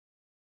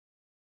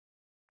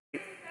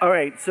All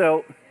right,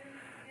 so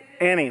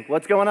Annie,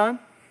 what's going on?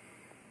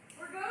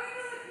 We're going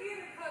to get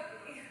a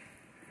puppy.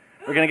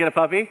 We're gonna get a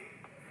puppy?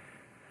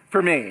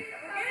 For me. We're getting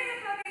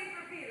a puppy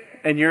for Peter.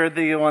 And you're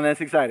the one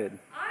that's excited.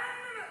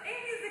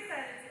 Amy's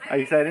excited. Are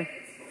you excited?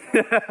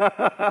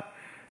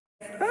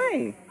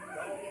 Hi.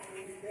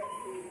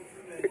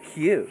 You're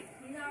cute.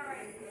 He's all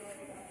right.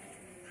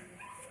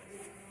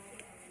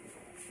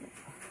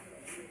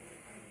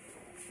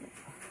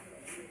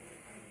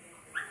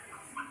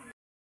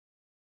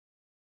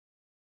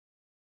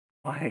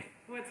 Why?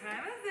 What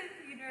time is it,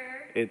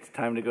 Peter? It's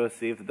time to go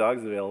see if the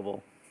dog's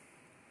available.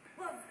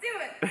 Let's do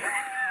it.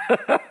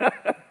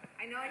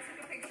 I know I took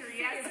a picture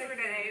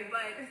yesterday,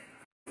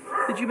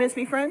 but... Did you miss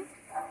me, friend?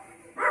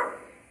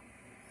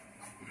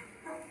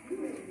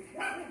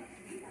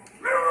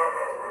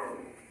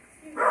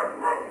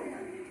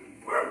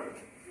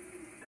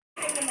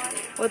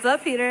 What's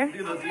up, Peter? Look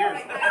at those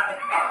ears. The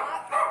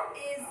dog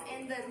is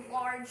in the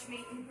large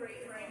meet and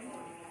greet room.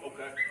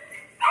 Okay.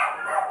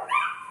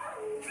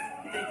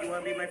 You think you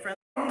want to be my friend?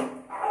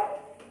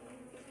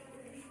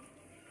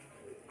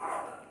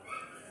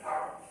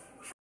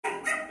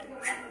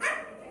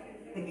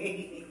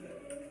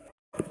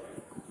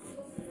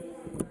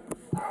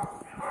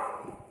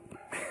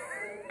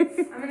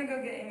 I'm gonna go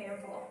get Amy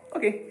and Paul.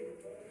 Okay.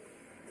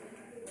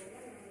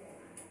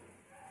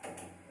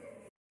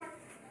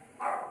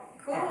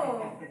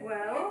 Cool.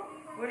 Well,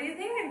 what are you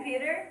thinking,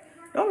 Peter?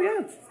 Oh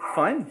yeah, it's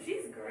fine.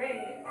 She's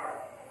great.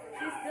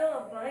 She's still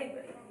a baby.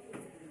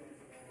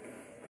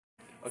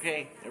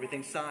 Okay,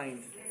 everything's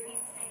signed.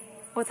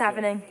 What's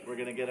happening? We're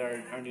gonna get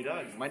our new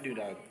dog, my new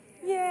dog.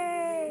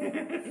 Yay!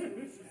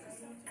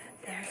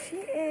 There she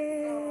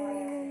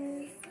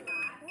is.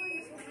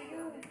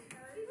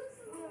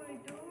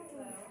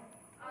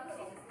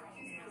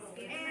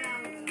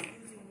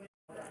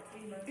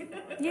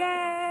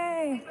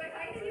 Yay!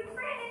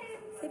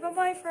 Say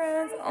bye-bye,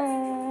 friends.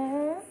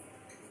 Aww.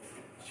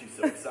 She's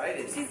so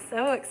excited. She's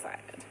so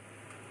excited.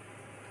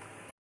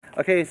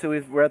 Okay, so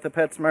we're at the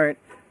PetSmart,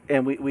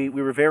 and we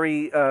were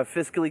very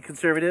fiscally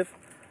conservative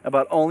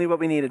about only what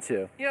we needed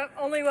to. Yep,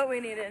 only what we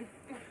needed.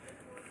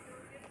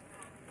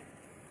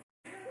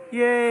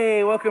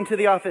 Yay, welcome to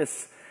the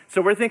office.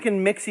 So we're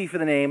thinking Mixie for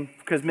the name,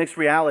 because mixed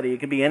reality, it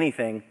can be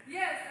anything.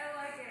 Yes, I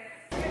like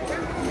it.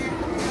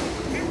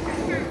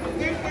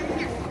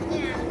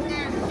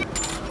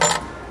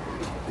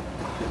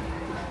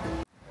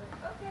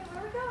 Okay, where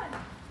are we going?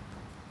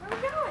 Where are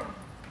we going?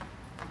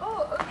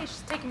 Oh, okay,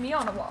 she's taking me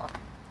on a walk.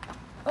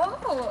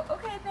 Oh,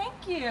 okay,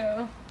 thank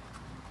you.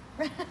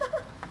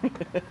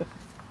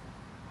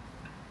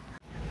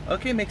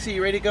 Okay, Mixie,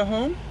 you ready to go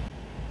home?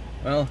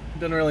 Well, it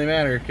doesn't really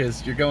matter,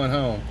 because you're going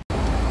home.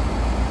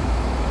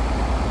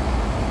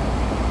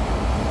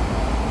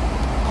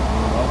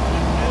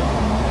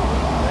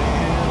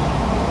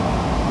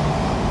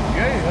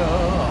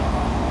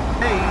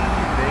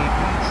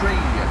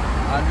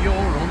 I'm your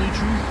only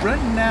true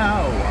friend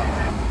now.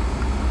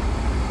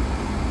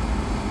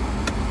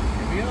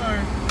 Here we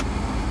are.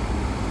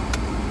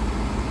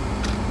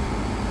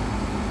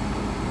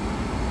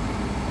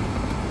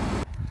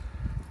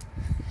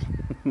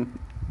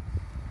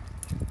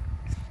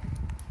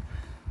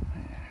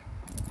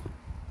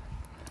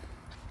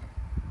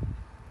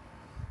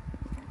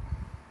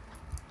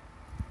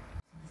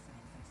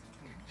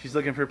 She's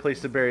looking for a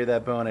place to bury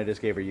that bone I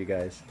just gave her, you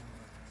guys.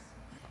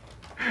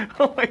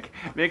 Oh my,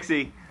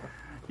 Mixie.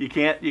 You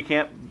can't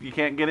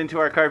get into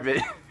our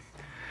carpet.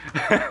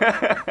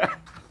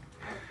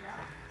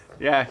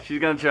 Yeah, she's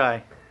gonna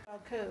try.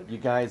 You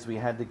guys, we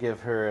had to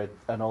give her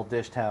an old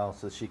dish towel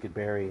so she could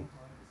bury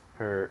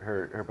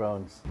her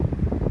bones.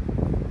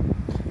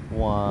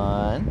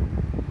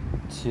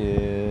 1,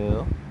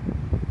 2,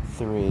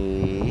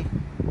 3,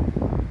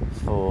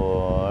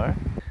 4.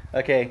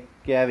 Okay,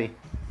 Gabby.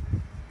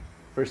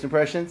 First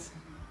impressions?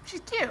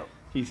 She's cute.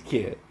 She's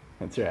cute.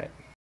 That's right.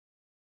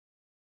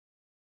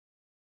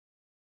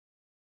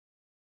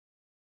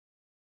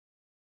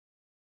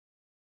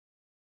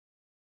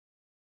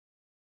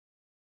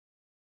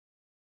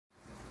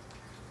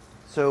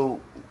 So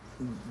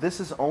this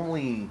is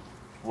only,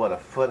 what, a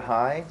foot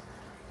high?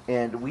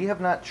 And we have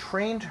not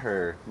trained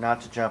her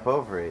not to jump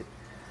over it.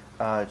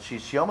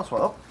 She almost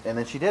went, oh, and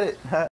then she did it.